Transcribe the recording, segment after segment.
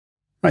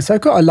Right, so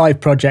I've got a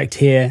live project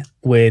here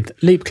with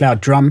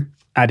Loopcloud Drum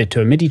added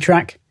to a MIDI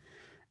track,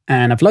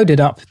 and I've loaded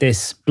up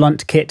this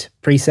blunt kit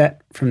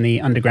preset from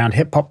the Underground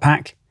Hip Hop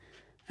pack,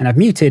 and I've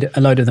muted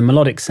a load of the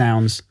melodic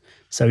sounds.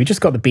 So we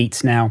just got the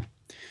beats now,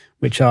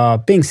 which are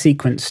being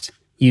sequenced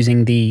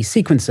using the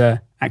sequencer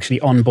actually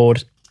on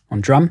board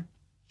on drum.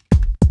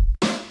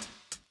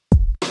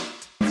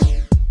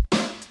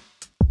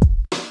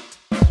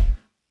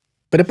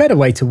 But a better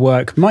way to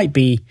work might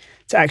be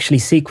to actually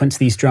sequence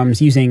these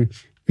drums using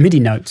MIDI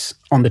notes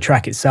on the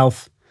track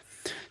itself.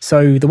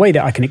 So the way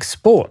that I can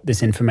export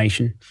this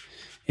information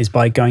is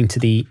by going to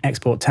the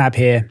Export tab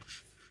here,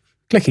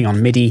 clicking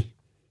on MIDI,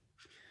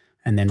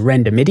 and then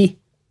Render MIDI,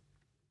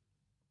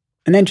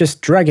 and then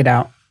just drag it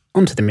out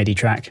onto the MIDI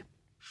track.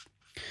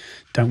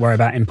 Don't worry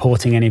about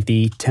importing any of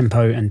the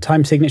tempo and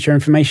time signature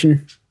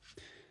information.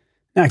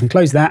 Now I can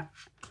close that.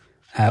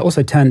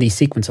 Also turn the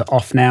sequencer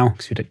off now,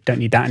 because we don't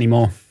need that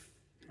anymore.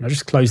 I'll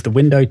just close the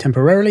window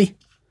temporarily.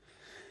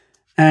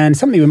 And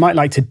something we might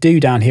like to do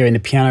down here in the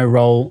piano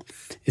roll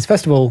is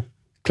first of all,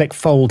 click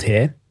Fold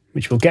here,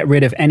 which will get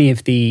rid of any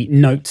of the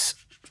notes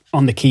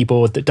on the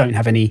keyboard that don't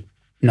have any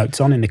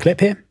notes on in the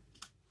clip here.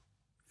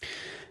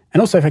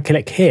 And also if I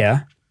click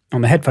here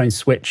on the headphone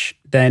switch,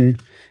 then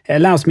it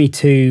allows me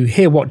to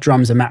hear what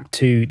drums are mapped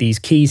to these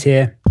keys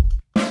here.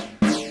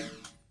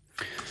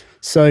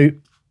 So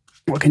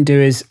what I can do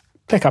is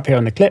click up here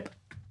on the clip,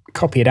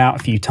 copy it out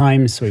a few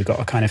times. So we've got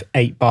a kind of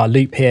 8-bar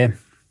loop here.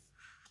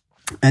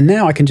 And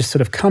now I can just sort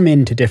of come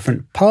into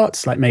different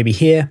parts, like maybe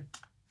here,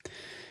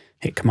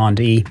 hit Command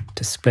E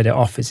to split it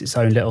off as its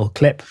own little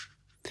clip.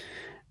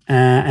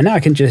 And now I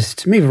can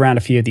just move around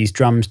a few of these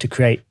drums to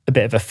create a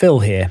bit of a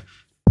fill here.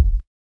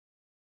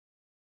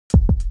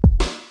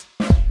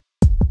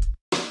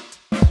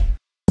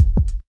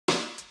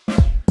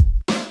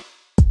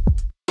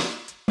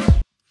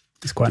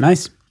 It's quite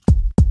nice.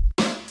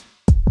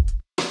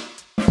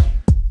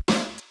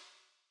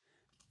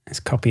 Let's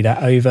copy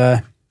that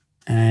over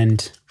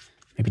and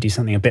maybe do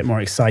something a bit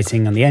more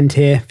exciting on the end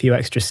here, a few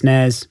extra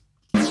snares.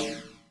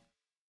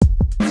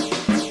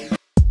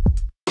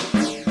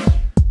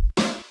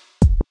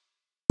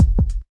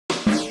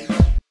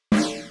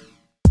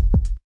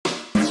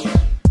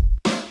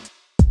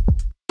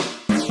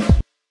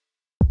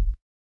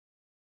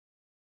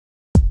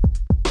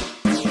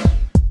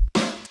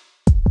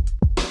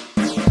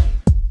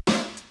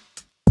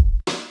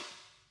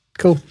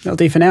 Cool, that'll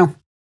do for now.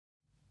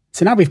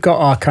 So now we've got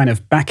our kind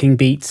of backing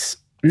beats.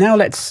 Now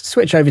let's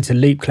switch over to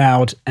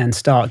Loopcloud and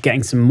start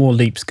getting some more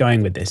loops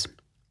going with this.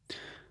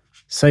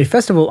 So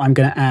first of all, I'm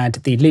going to add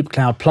the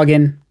Loopcloud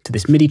plugin to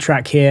this MIDI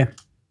track here.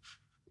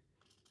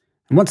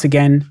 And once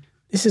again,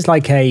 this is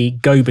like a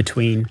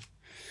go-between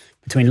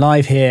between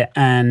live here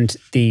and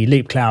the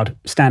Loopcloud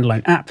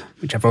standalone app,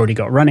 which I've already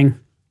got running.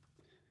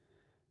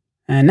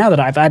 And now that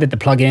I've added the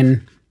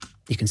plugin,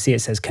 you can see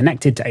it says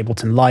connected to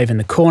Ableton Live in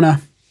the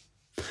corner.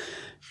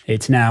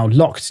 It's now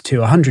locked to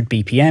 100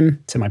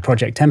 BPM to my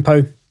project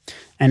tempo.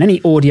 And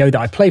any audio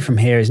that I play from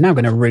here is now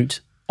going to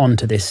route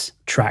onto this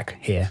track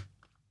here.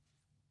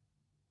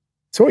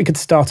 So what we could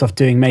start off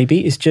doing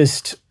maybe is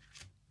just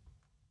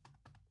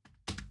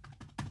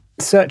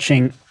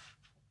searching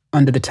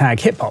under the tag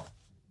hip hop.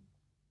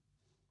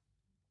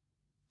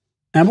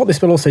 And what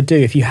this will also do,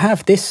 if you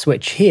have this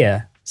switch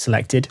here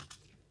selected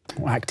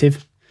or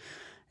active,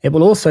 it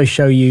will also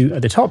show you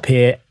at the top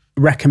here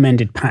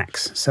recommended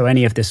packs. So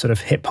any of the sort of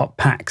hip hop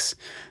packs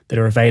that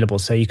are available.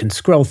 So you can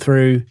scroll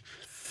through,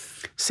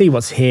 see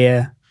what's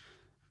here,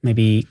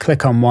 maybe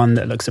click on one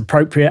that looks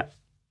appropriate.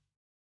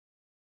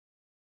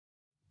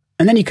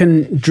 And then you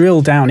can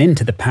drill down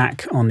into the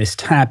pack on this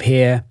tab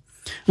here.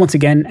 Once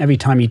again, every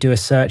time you do a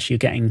search, you're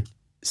getting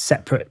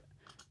separate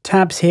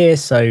tabs here.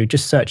 So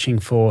just searching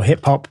for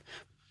hip hop,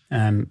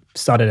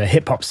 started a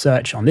hip hop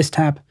search on this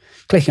tab,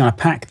 clicking on a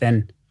pack,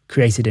 then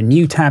created a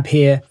new tab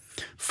here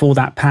for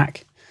that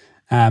pack.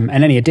 And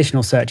any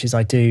additional searches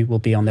I do will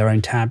be on their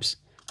own tabs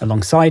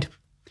alongside.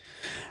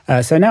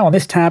 So now on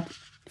this tab,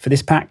 for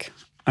this pack,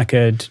 I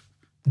could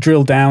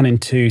drill down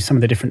into some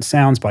of the different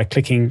sounds by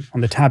clicking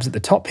on the tabs at the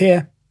top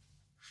here,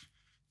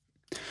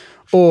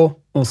 or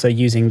also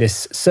using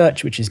this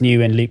search, which is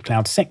new in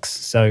Loopcloud 6.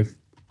 So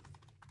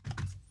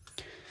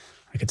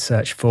I could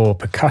search for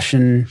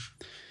percussion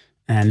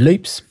and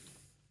loops,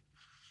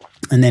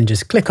 and then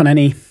just click on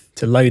any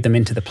to load them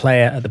into the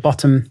player at the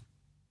bottom.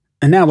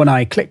 And now when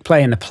I click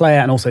play in the player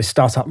and also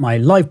start up my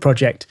live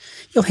project,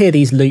 you'll hear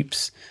these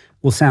loops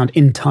will sound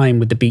in time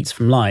with the beats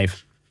from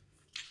live.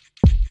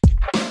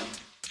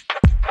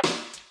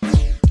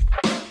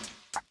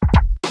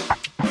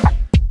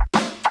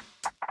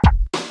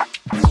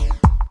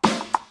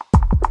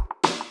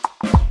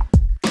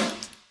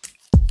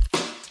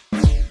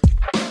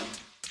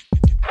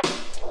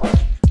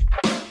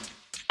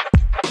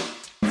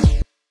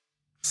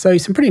 So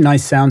some pretty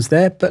nice sounds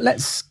there, but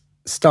let's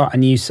start a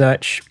new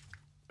search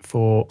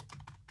for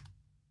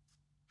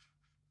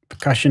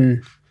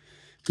percussion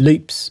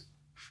loops.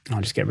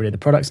 I'll just get rid of the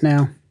products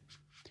now.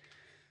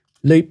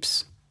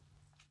 Loops.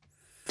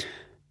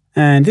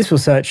 And this will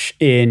search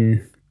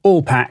in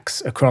all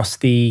packs across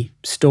the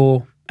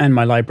store and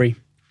my library.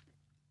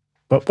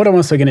 But what I'm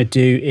also going to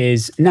do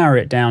is narrow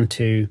it down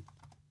to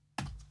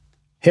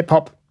hip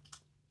hop.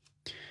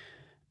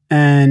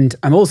 And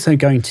I'm also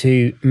going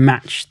to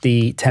match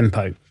the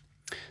tempo.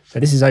 So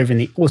this is over in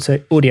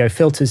the Audio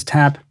Filters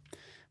tab,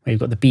 where you've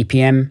got the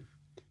BPM,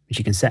 which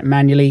you can set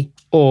manually,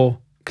 or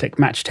click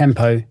Match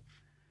Tempo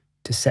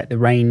to set the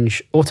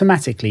range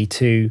automatically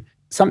to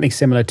something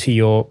similar to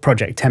your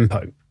project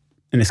tempo,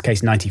 in this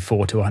case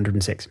 94 to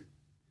 106.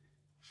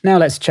 Now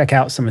let's check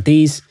out some of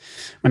these.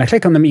 When I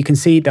click on them, you can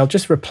see they'll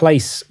just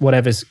replace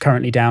whatever's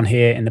currently down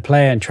here in the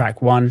player in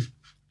track 1.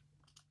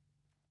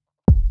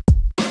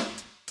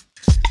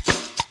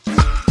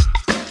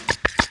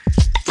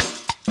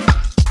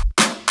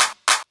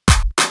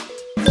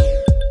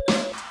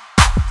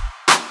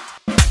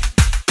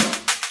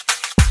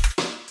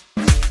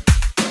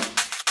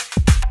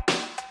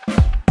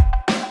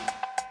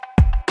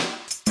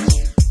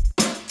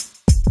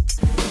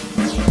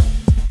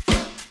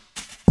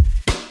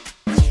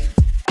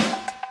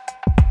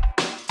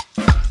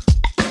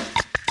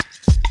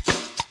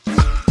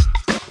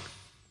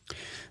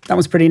 That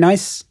was pretty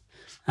nice.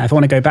 If I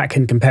want to go back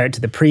and compare it to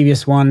the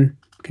previous one,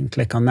 I can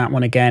click on that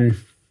one again.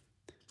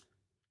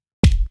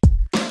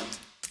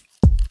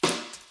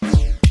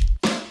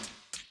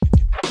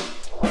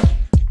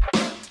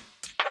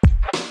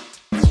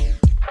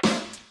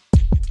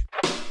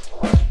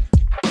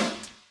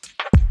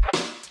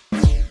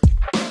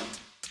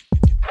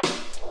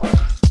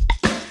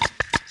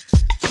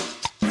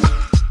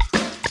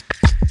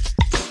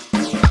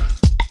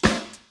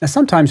 Now,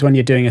 sometimes when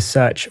you're doing a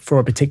search for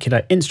a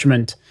particular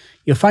instrument,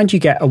 you'll find you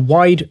get a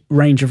wide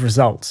range of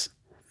results.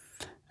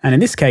 And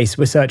in this case,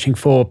 we're searching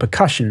for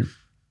percussion,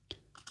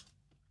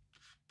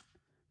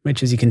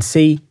 which, as you can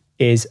see,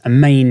 is a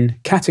main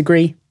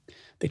category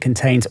that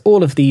contains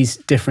all of these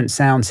different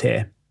sounds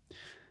here.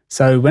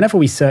 So whenever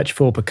we search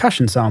for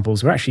percussion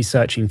samples, we're actually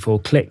searching for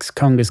clicks,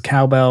 congas,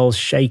 cowbells,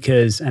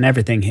 shakers, and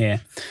everything here.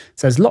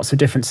 So there's lots of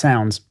different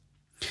sounds.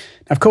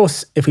 Of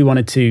course, if we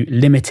wanted to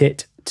limit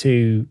it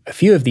to a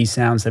few of these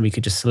sounds, then we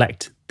could just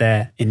select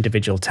their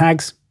individual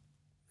tags.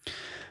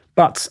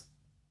 But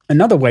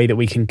another way that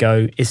we can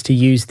go is to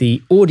use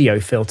the audio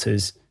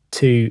filters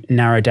to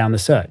narrow down the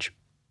search.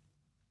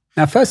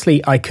 Now,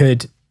 firstly, I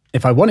could,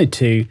 if I wanted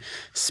to,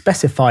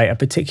 specify a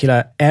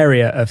particular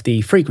area of the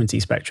frequency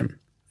spectrum.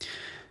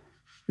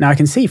 Now, I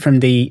can see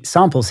from the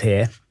samples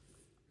here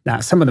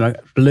that some of them are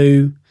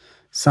blue,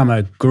 some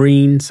are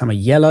green, some are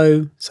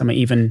yellow, some are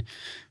even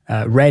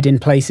red in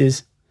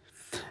places.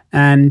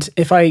 And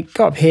if I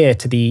go up here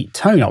to the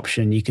tone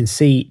option, you can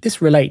see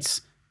this relates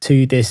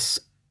to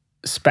this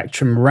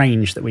spectrum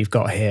range that we've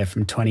got here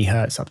from 20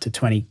 Hertz up to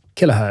 20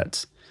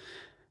 kilohertz.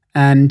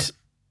 And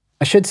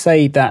I should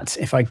say that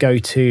if I go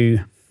to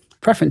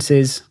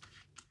preferences,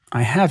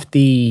 I have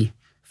the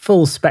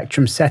full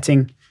spectrum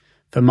setting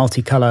for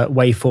multicolor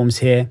waveforms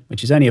here,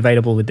 which is only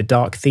available with the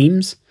dark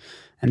themes.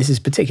 And this is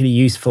particularly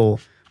useful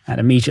at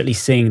immediately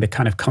seeing the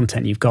kind of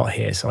content you've got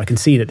here. So I can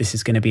see that this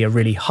is going to be a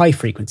really high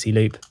frequency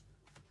loop.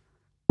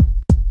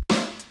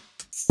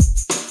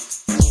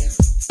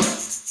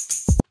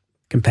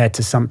 Compared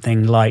to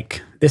something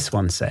like this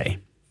one, say.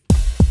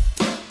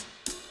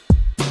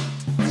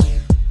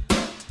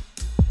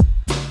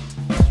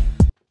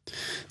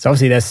 So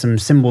obviously there's some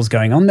cymbals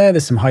going on there,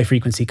 there's some high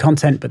frequency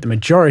content, but the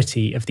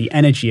majority of the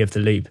energy of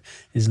the loop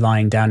is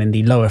lying down in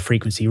the lower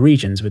frequency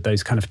regions with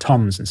those kind of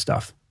toms and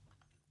stuff.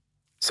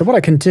 So what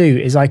I can do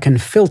is I can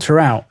filter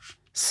out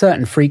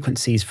certain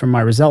frequencies from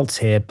my results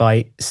here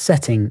by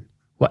setting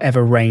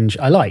whatever range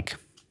I like.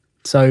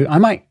 So I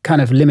might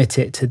kind of limit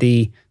it to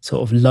the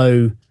sort of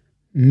low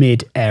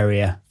mid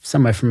area,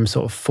 somewhere from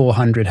sort of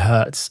 400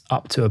 Hertz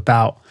up to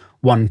about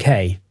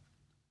 1K.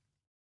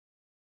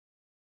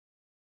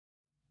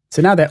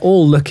 So now they're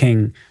all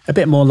looking a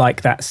bit more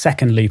like that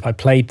second loop I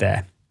played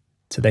there.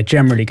 So they're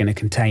generally going to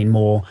contain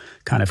more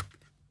kind of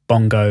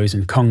bongos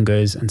and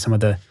congas and some of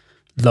the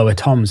lower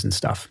toms and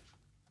stuff.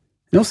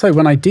 And also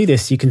when I do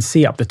this, you can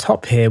see up the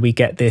top here, we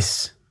get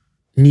this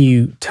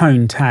new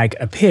tone tag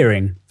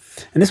appearing.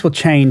 And this will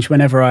change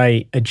whenever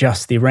I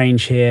adjust the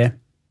range here.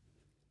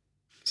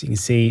 So you can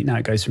see now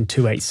it goes from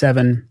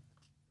 287.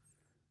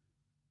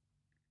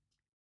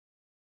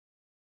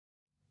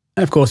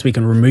 And of course we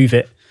can remove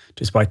it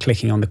just by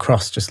clicking on the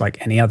cross, just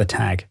like any other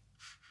tag.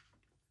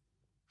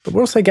 But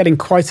we're also getting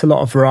quite a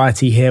lot of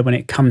variety here when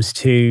it comes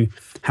to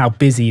how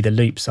busy the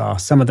loops are.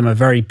 Some of them are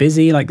very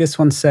busy, like this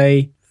one,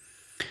 say.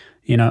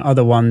 You know,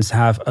 other ones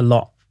have a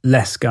lot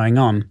less going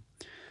on.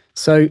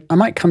 So I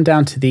might come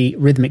down to the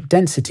rhythmic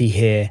density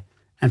here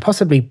and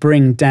possibly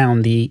bring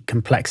down the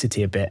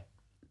complexity a bit.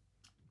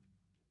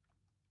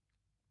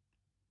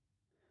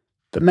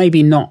 But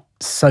maybe not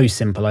so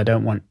simple. I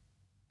don't want,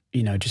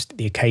 you know, just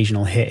the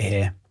occasional hit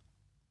here.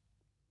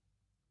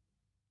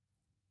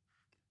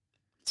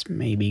 Let's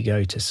maybe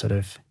go to sort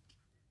of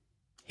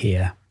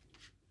here.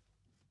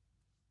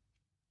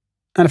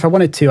 And if I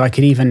wanted to, I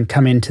could even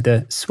come into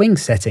the swing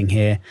setting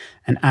here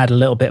and add a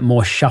little bit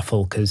more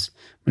shuffle because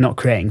we're not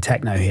creating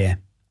techno here.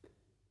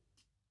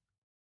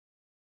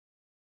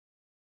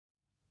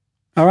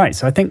 All right,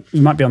 so I think we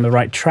might be on the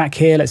right track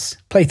here. Let's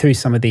play through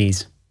some of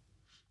these.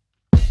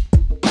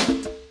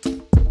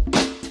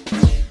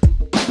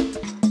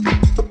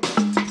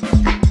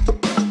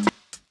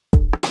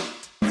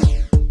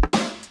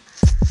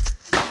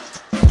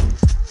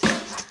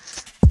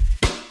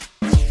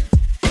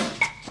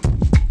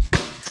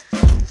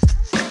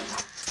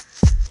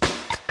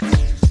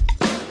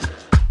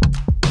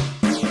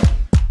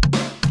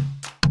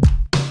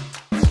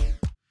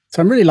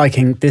 So I'm really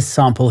liking this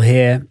sample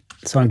here,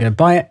 so I'm going to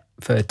buy it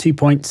for 2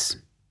 points.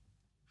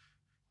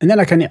 And then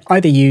I can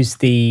either use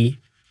the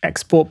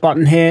export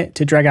button here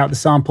to drag out the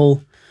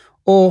sample,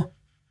 or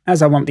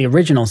as I want the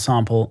original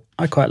sample,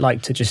 I quite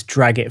like to just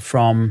drag it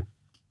from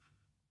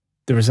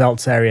the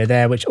results area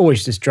there, which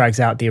always just drags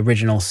out the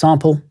original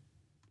sample.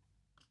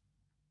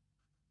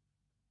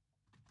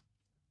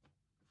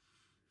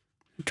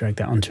 Drag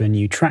that onto a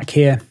new track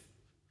here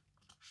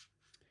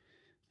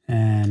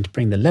and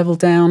bring the level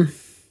down.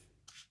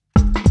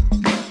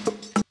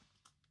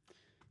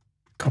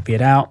 Copy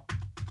it out.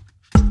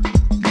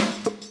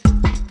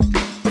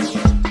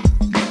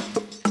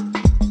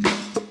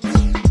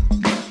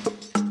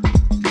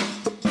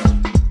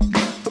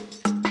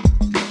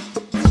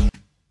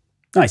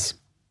 Nice.